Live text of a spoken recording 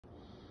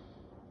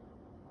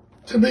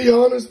To be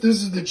honest,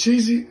 this is the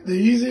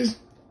easiest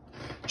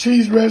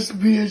cheese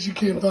recipe as you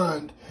can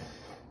find.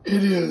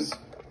 It is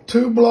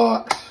 2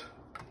 blocks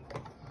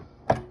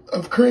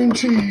of cream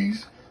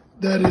cheese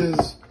that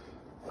is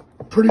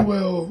pretty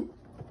well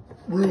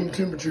room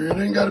temperature. It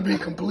ain't got to be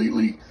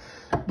completely,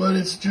 but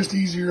it's just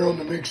easier on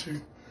the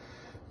mixer.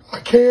 A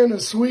can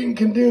of sweetened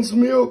condensed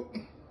milk.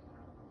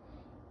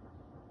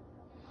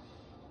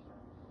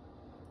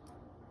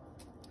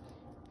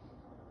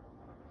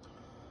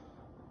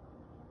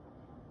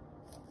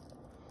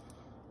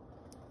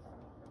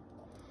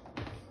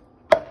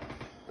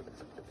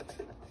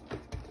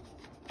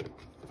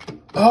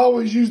 I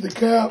always use the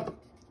cap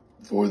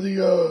for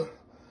the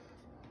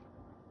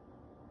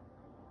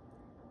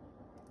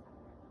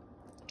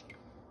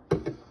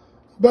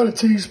about a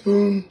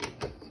teaspoon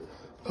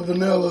of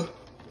vanilla.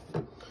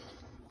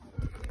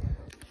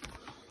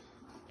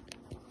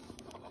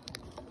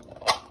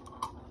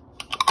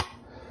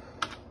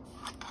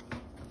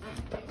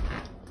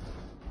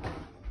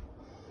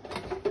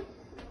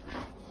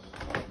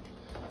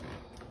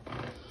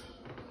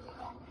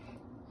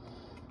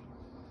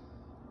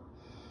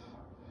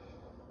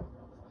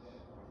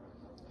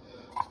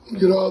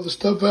 Get all the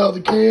stuff out of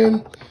the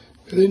can,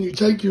 and then you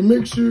take your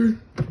mixer.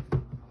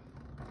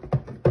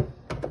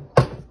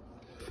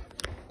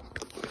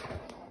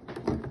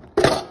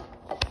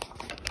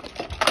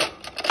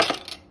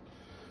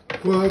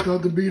 Well, I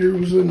thought the beater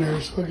was in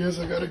there, so I guess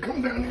I gotta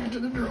come down here to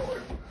the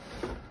drawer.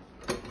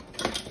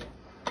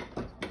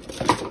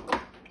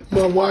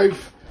 My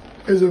wife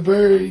is a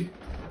very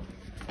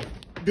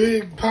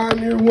big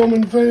Pioneer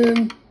Woman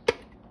fan,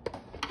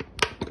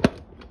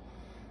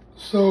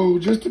 so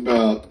just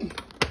about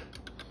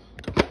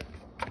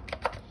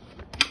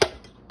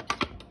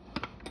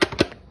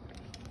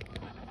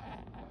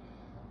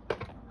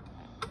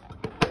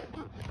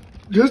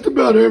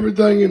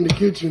everything in the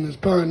kitchen is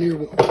Pioneer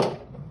Woman,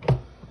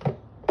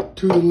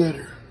 to the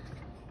letter.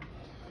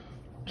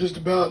 Just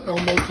about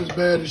almost as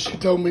bad as she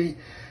told me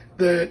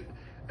that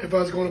if I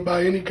was going to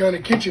buy any kind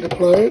of kitchen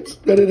appliance,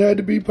 that it had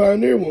to be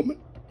Pioneer Woman.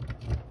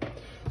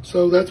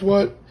 So that's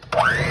what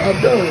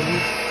I've done.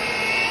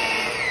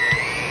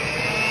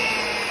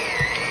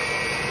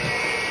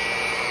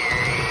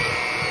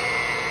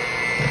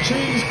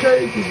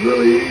 Cheesecake is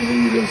really easy.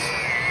 You just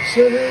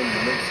sit in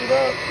and mix it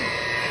up.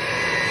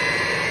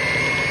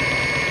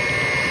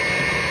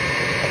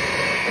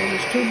 And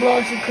there's 2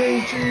 blocks of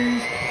cream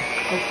cheese,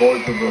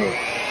 1/4 of a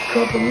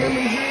cup of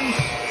lemon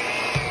juice,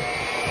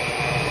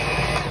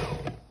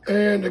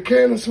 and a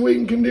can of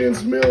sweetened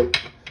condensed milk.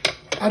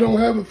 I don't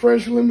have a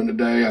fresh lemon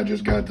today. I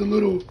just got the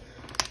little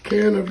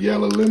can of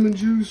yellow lemon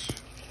juice.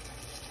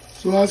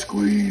 So I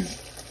squeeze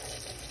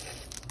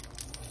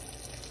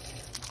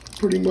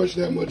pretty much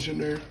that much in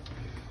there.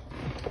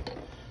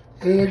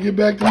 And then I get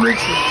back to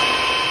mixing.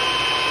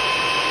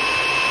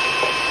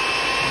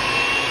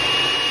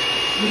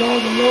 Get all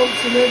the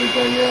lumps and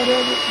everything out of it.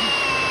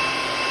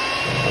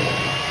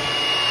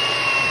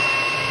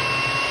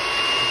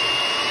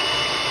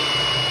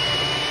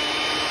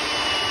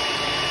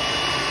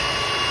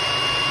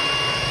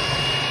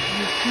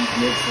 Just keep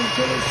mixing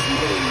until it's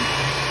smooth.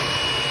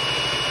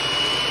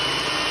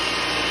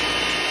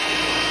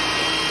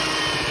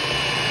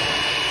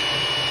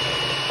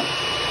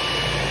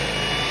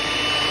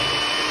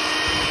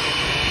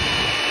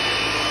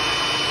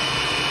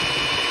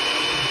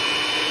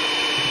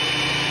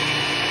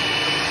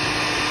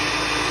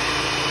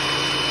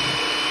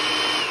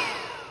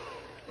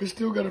 It's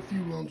still got a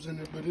few lumps in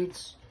it, but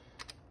it's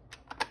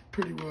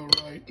pretty well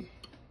right.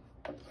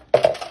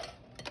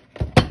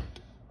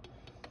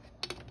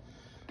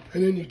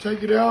 And then you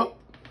take it out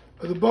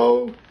of the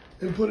bowl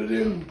and put it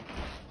in.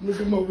 I'm gonna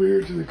come over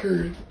here to the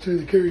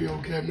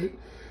carry-on cabinet,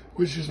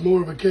 which is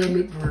more of a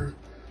cabinet for.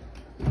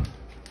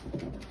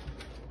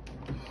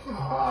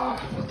 I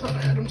thought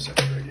I had them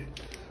separated,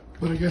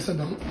 but I guess I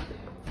don't.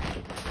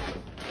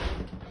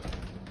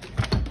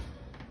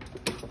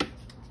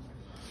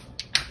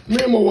 Me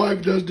and my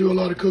wife does do a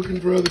lot of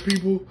cooking for other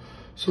people,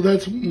 so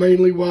that's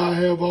mainly why I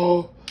have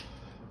all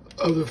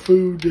of the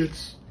food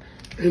that's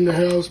in the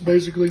house,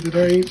 basically, that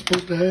I ain't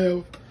supposed to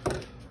have,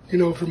 you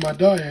know, for my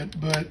diet.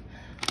 But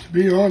to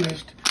be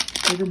honest,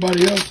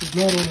 everybody else is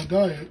not on a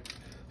diet.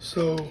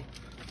 So,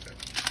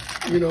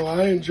 you know,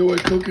 I enjoy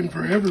cooking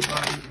for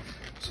everybody.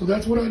 So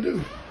that's what I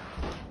do.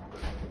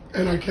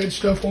 And I catch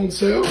stuff on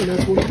sale, and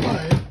that's what I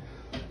buy it.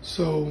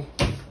 So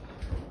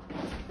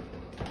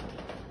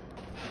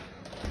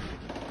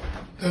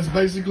that's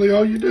basically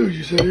all you do.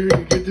 You sit here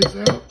and you get this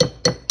out,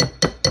 put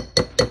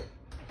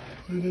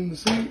it in the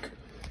sink,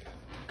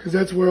 because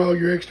that's where all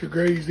your extra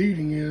graze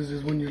eating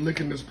is when you're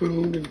licking the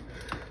spoon and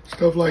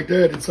stuff like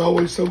that. It's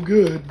always so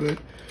good, but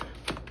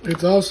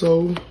it's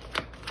also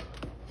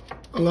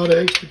a lot of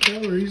extra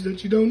calories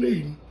that you don't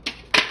need.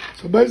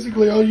 So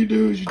basically all you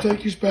do is you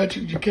take your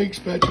spatula, your cake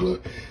spatula,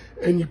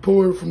 and you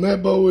pour it from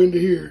that bowl into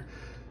here.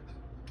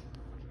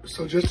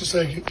 So just a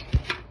second.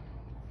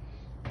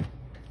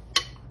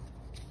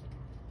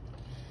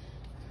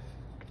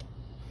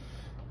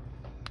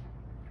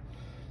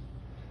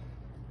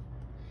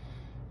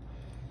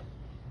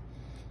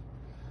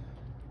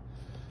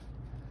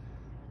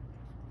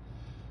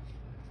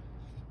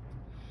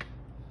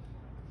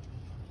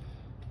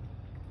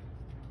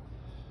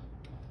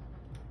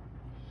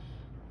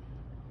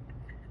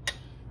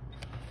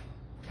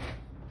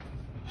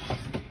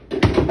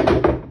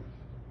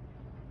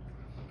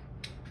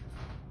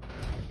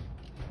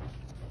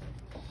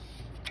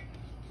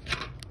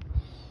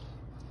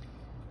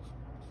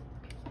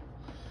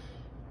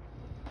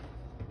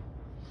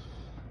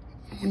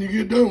 when you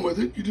get done with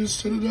it, you just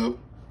set it up,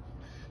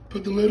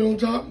 put the lid on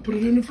top, and put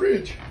it in the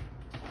fridge.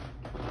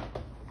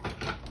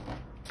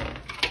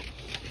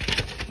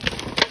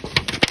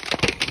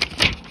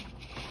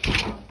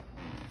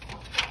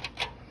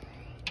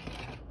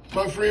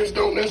 My friends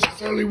don't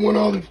necessarily want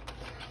all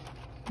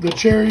the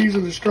cherries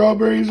or the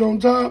strawberries on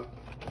top,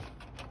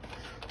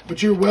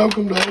 but you're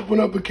welcome to open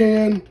up a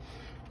can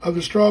of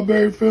the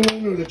strawberry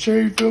filling or the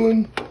cherry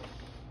filling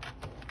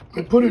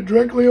and put it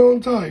directly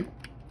on top.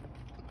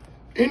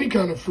 Any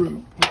kind of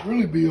fruit would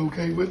really be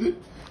okay with it.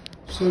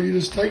 So you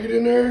just take it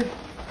in there,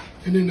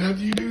 and then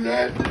after you do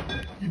that,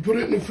 you put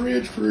it in the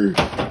fridge for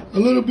a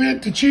little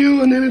bit to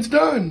chill, and then it's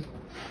done.